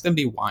that's just going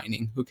to be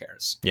whining. Who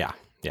cares? Yeah.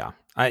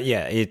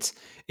 It's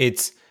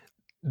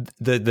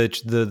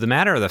the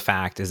matter of the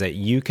fact is that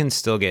you can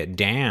still get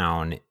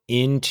down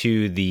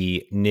into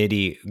the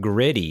nitty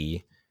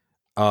gritty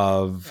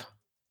of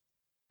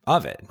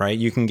it, right?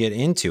 You can get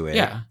into it.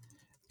 Yeah.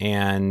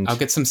 And I'll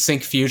get some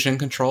Sync Fusion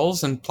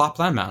controls and plop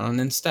them on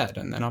instead,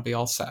 and then I'll be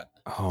all set.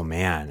 Oh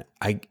man,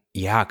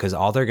 because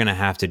all they're gonna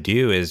have to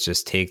do is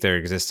just take their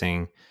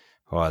existing.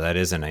 Oh, that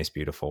is a nice,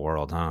 beautiful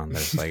world, huh?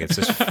 There's like it's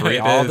just free.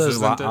 all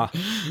those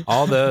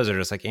are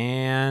just like,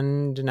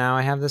 and now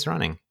I have this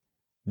running.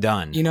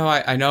 Done.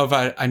 I know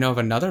of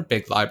another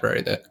big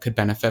library that could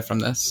benefit from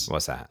this.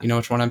 What's that? You know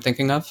which one I'm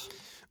thinking of?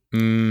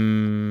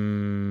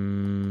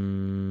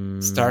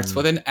 Starts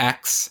with an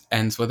X,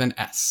 ends with an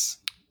S.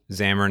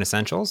 Xamarin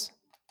Essentials?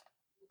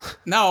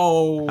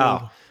 No.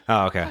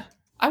 Oh, okay.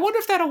 I wonder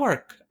if that'll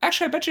work.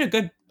 Actually, I bet you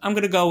I'm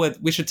going to go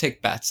with, we should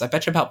take bets. I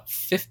bet you about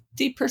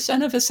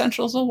 50% of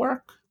Essentials will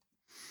work.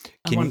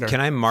 Can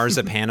I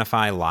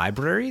marzipanify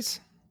libraries?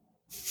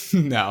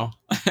 No.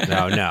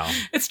 No.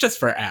 It's just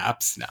for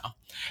apps. No.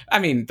 I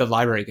mean, the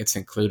library gets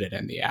included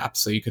in the app,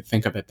 so you could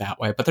think of it that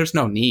way, but there's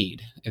no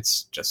need.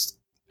 It's just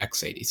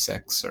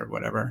x86 or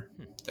whatever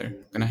they're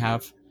going to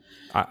have.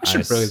 I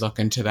should really look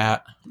into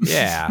that.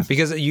 Yeah,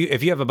 because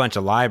if you have a bunch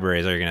of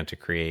libraries, are you going to have to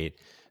create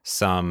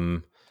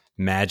some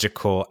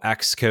magical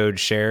Xcode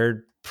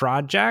shared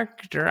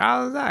project, or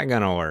how's that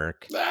going to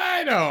work?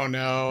 I don't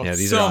know. Yeah,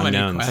 these so are many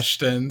unknowns.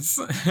 questions.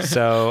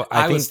 So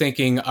I was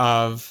thinking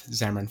of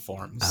Xamarin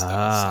Forms.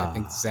 I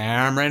think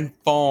Xamarin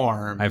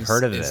Forms I've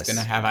heard of this. Is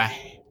going to have a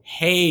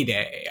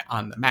heyday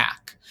on the Mac.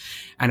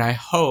 And I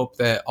hope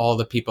that all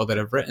the people that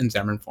have written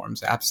Xamarin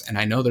Forms apps, and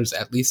I know there's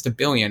at least 1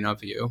 billion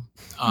of you,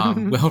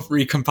 will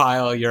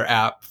recompile your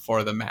app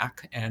for the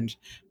Mac and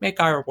make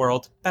our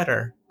world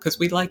better, because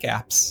we like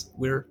apps.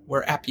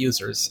 We're app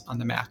users on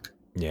the Mac.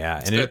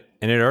 Yeah, it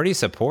already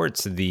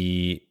supports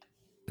the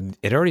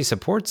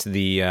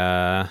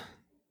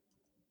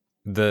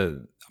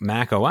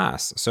Mac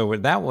OS. So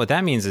what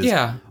that means is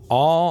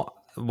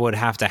all would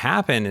have to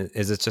happen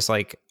is it's just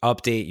like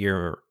update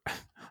your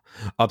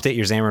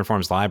Xamarin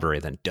Forms library,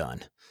 then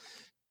done.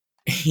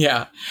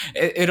 Yeah,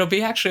 it'll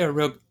be actually a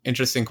real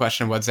interesting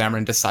question what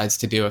Xamarin decides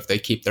to do if they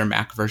keep their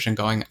Mac version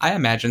going. I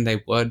imagine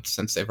they would,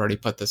 since they've already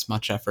put this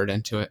much effort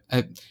into it.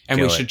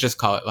 And we should just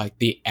call it like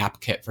the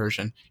AppKit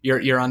version.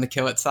 You're on the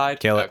kill it side?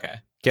 Kill it. Okay.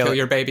 Kill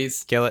your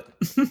babies. Kill it.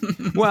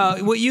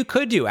 Well, what you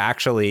could do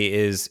actually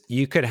is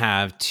you could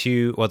have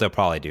two. What they'll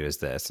probably do is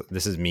this.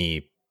 This is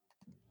me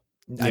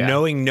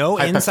knowing no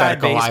inside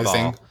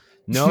baseball.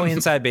 No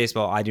inside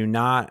baseball. I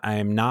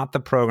am not the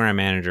program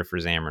manager for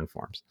Xamarin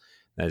Forms.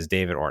 That is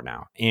David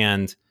Ortnow.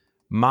 And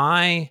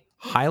my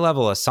high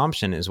level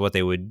assumption is what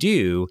they would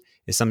do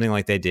is something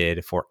like they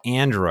did for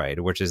Android,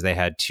 which is they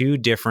had two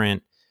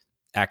different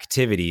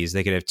activities.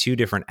 They could have two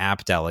different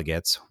app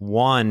delegates,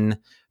 one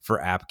for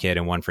AppKit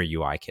and one for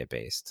UIKit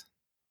based.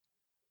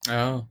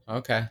 Oh,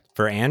 okay.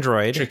 For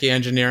Android, tricky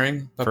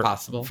engineering, but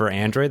possible. For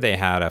Android, they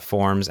had a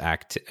Forms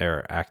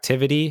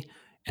activity.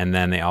 And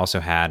then they also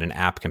had an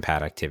app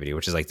compat activity,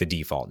 which is like the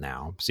default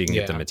now. So you can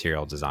get the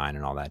material design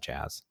and all that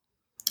jazz.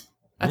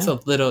 That's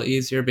a little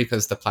easier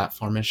because the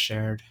platform is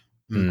shared.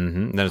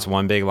 Mm-hmm. Then it's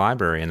one big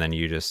library. And then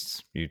you the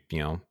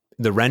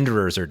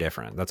renderers are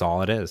different. That's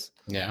all it is.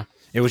 Yeah.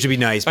 Which would be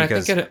nice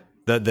because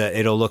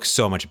it'll look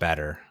so much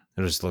better.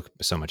 It'll just look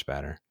so much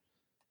better.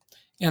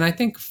 And I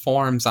think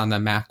Forms on the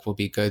Mac will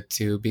be good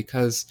too,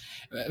 because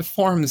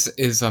Forms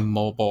is a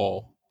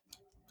mobile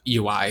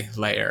UI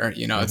layer.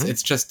 Mm-hmm.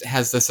 It's just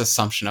has this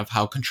assumption of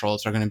how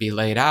controls are going to be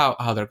laid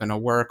out, how they're going to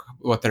work,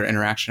 what their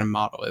interaction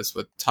model is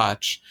with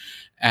touch.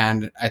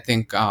 And I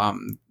think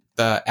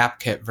the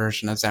AppKit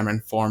version of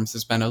Xamarin Forms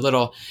has been a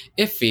little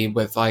iffy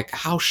with like,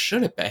 how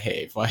should it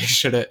behave? Like,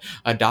 should it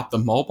adopt the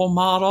mobile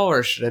model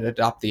or should it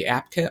adopt the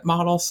AppKit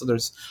model? So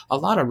there's a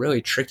lot of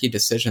really tricky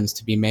decisions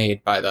to be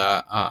made by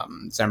the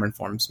Xamarin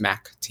Forms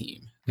Mac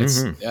team.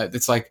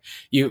 It's like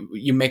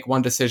you make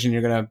one decision,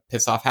 you're going to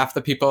piss off half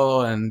the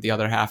people and the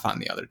other half on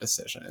the other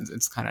decision.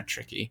 It's kind of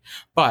tricky.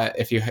 But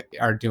if you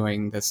are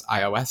doing this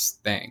iOS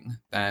thing,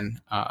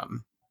 then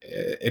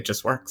it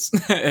just works.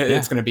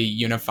 It's going to be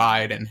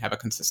unified and have a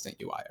consistent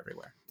UI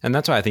everywhere. And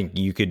that's why I think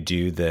you could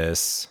do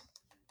this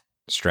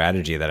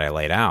strategy that I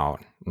laid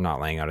out. I'm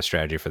not laying out a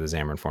strategy for the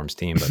Xamarin Forms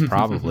team, but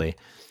probably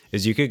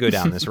is you could go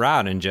down this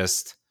route and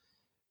just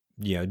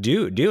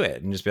do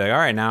it and just be like, all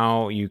right,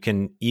 now you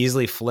can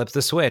easily flip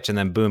the switch and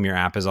then boom, your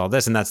app is all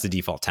this. And that's the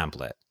default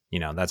template.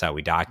 That's how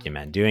we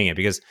document doing it,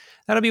 because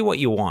that'll be what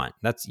you want.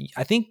 I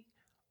think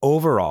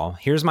overall,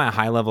 here's my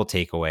high level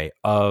takeaway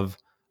of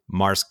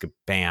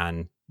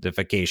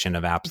Markbandification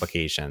of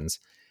applications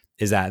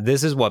is that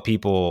this is what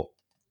people,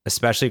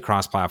 especially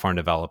cross-platform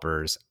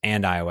developers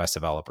and iOS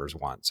developers,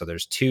 want. So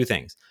there's two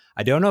things.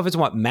 I don't know if it's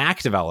what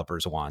Mac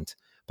developers want,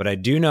 but I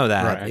do know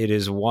that it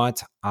is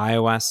what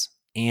iOS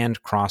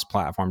and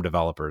cross-platform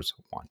developers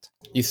want.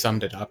 You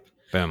summed it up.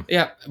 Boom.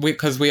 Yeah,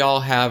 because we all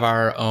have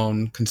our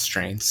own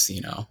constraints.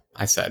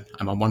 I said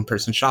I'm a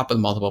one-person shop with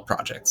multiple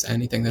projects.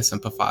 Anything that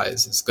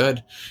simplifies is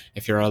good.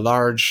 If you're a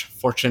large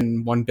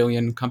Fortune 1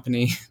 billion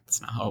company, that's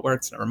not how it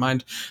works. Never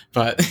mind.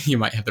 But you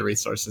might have the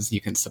resources.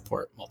 You can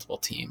support multiple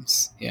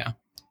teams. Yeah.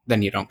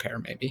 Then you don't care,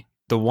 maybe.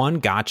 The one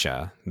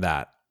gotcha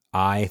that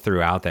I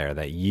threw out there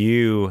that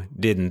you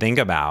didn't think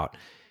about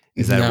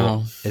is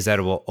that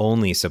it will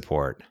only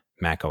support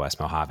macOS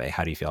Mojave.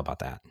 How do you feel about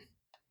that?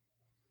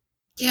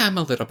 Yeah, I'm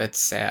a little bit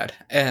sad,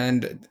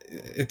 and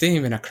it didn't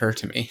even occur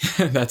to me.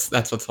 That's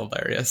what's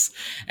hilarious.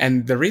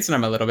 And the reason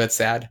I'm a little bit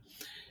sad,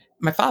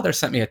 my father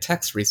sent me a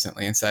text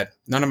recently and said,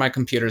 none of my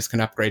computers can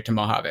upgrade to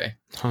Mojave.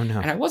 Oh, no.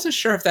 And I wasn't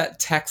sure if that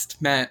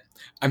text meant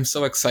I'm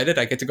so excited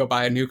I get to go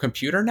buy a new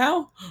computer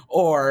now,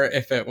 or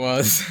if it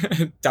was,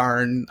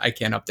 darn, I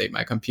can't update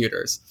my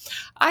computers.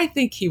 I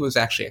think he was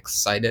actually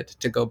excited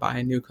to go buy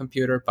a new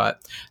computer,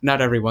 but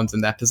not everyone's in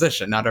that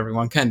position. Not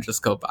everyone can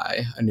just go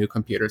buy a new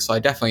computer. So I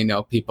definitely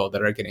know people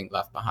that are getting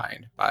left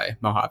behind by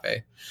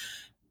Mojave.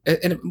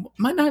 And it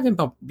might not even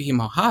be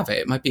Mojave.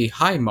 It might be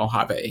high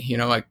Mojave,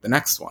 like the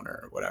next one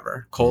or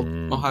whatever. Cold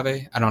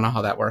Mojave. I don't know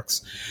how that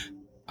works.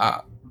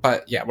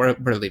 But yeah,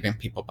 we're leaving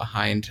people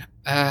behind.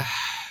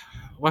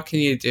 What can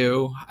you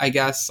do? I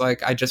guess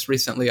I just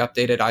recently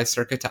updated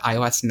iCircuit to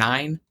iOS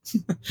 9.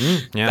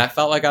 That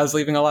felt like I was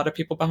leaving a lot of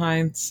people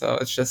behind. So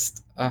it's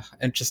just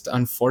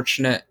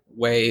unfortunate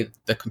way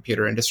the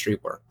computer industry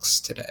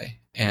works today,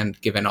 and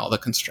given all the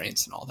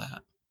constraints and all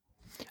that.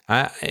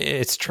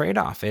 It's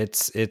trade-off.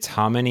 It's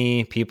how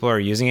many people are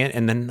using it.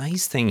 And the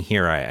nice thing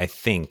here, I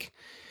think,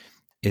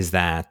 is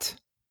that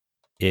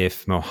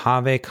if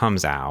Mojave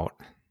comes out,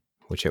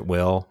 which it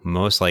will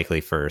most likely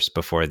first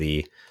before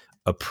the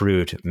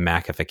approved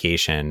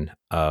Macification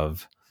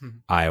of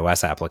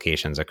iOS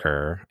applications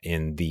occur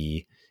in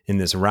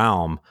this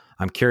realm,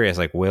 I'm curious,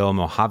 will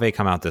Mojave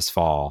come out this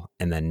fall,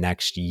 and then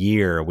next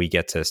year we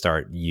get to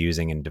start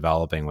using and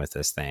developing with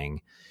this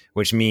thing,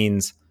 which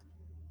means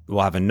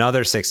we'll have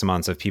another 6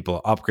 months of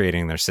people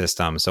upgrading their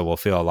system. So we'll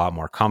feel a lot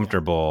more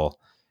comfortable,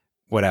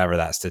 whatever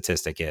that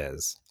statistic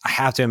is. I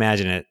have to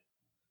imagine it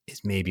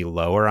is maybe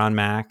lower on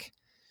Mac.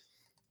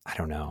 I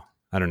don't know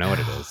what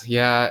it is.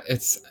 Yeah,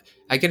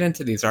 I get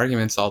into these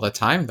arguments all the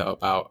time, though,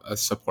 about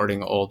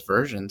supporting old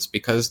versions,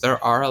 because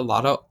there are a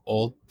lot of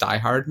old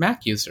diehard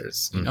Mac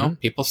users.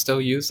 People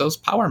still use those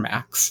Power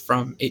Macs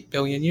from 8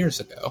 billion years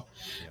ago.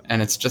 Yep.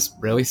 And it's just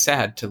really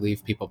sad to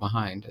leave people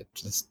behind. It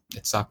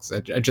sucks. I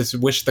just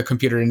wish the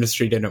computer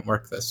industry didn't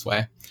work this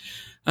way.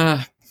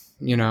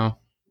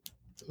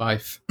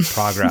 Life.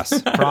 Progress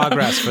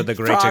for the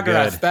greater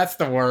Progress, good. That's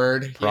the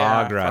word.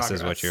 Progress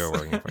is what you're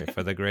working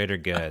for the greater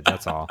good.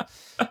 That's all.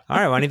 All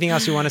right. Well, anything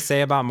else you want to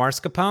say about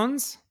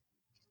Marskapones?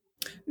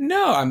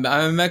 No,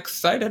 I'm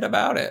excited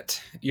about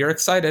it. You're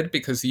excited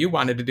because you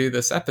wanted to do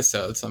this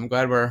episode, so I'm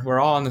glad we're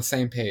all on the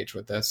same page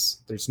with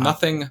this. There's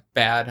nothing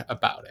bad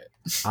about it.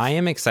 I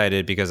am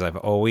excited because I've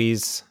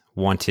always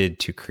wanted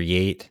to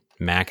create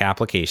Mac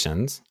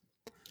applications.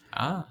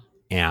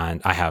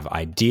 And I have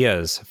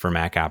ideas for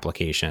Mac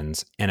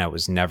applications, and I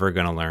was never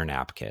going to learn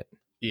AppKit.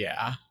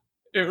 Yeah,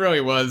 it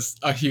really was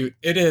it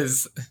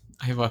is.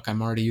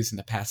 I'm already using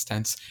the past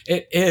tense.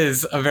 It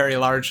is a very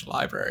large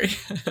library.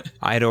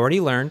 I had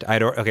already learned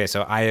Android.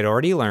 I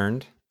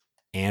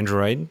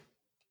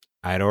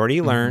had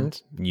already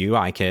learned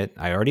UIKit.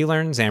 I already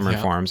learned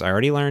Xamarin Forms. I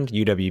already learned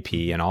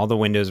UWP and all the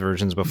Windows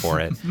versions before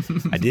it.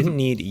 I didn't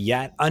need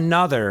yet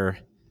another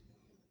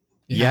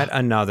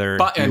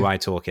button. UI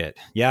toolkit.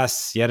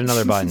 Yes, yet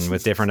another button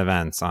with different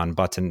events on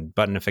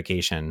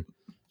buttonification.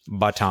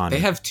 Button. They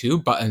have two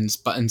buttons,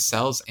 button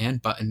cells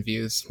and button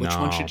views. Which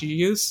one should you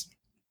use?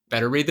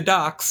 Better read the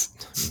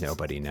docs.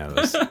 Nobody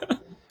knows.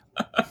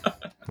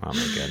 Oh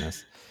my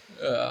goodness.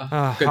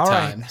 Good all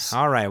times. Right.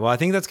 All right. Well, I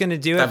think that's going to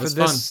do it for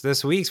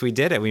this week's. We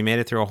did it. We made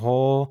it through a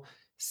whole,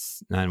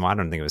 well, I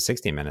don't think it was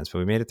 60 minutes, but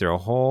we made it through a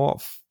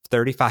whole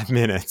 35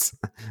 minutes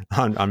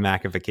on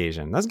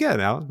Macification. That's good.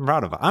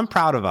 I'm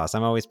proud of us.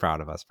 I'm always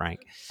proud of us, Frank.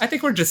 I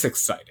think we're just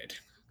excited.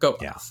 Go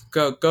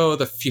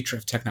the future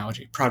of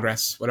technology,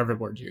 progress, whatever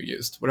word you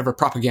used, whatever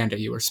propaganda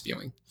you were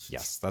spewing.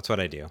 Yes, that's what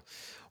I do.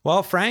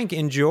 Well, Frank,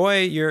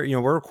 enjoy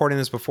we're recording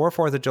this before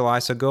 4th of July,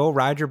 so go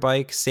ride your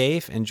bike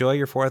safe. Enjoy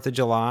your 4th of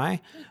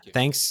July.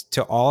 Thanks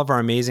to all of our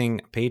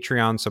amazing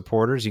Patreon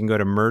supporters. You can go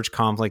to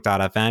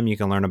mergeconflict.fm. You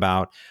can learn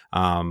about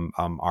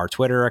our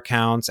Twitter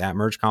accounts at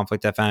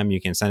mergeconflict.fm.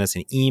 You can send us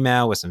an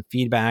email with some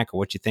feedback or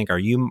what you think. Are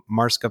you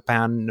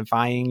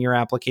Marscapanifying your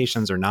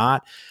applications or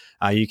not?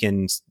 You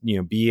can,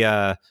 be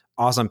a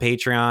awesome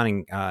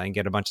Patreon and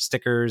get a bunch of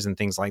stickers and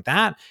things like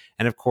that.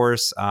 And of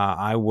course,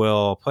 I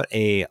will put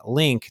a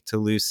link to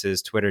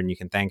Luce's Twitter, and you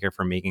can thank her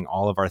for making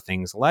all of our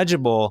things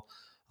legible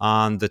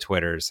on the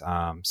Twitters.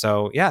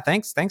 So yeah,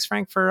 thanks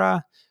Frank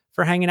for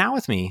hanging out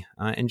with me.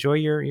 Enjoy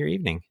your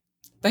evening.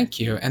 Thank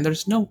you. And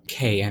there's no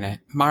K in it.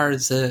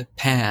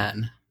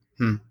 Marzipan.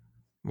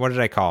 What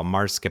did I call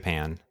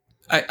Marscapan?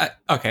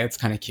 Okay, it's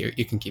kind of cute.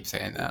 You can keep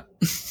saying that.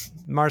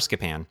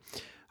 Marscapan.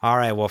 All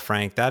right, well,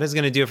 Frank, that is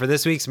going to do it for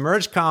this week's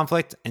Merge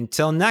Conflict.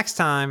 Until next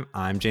time,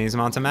 I'm James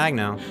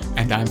Montemagno.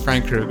 And I'm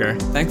Frank Kruger.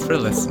 Thanks for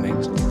listening.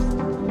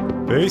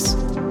 Peace.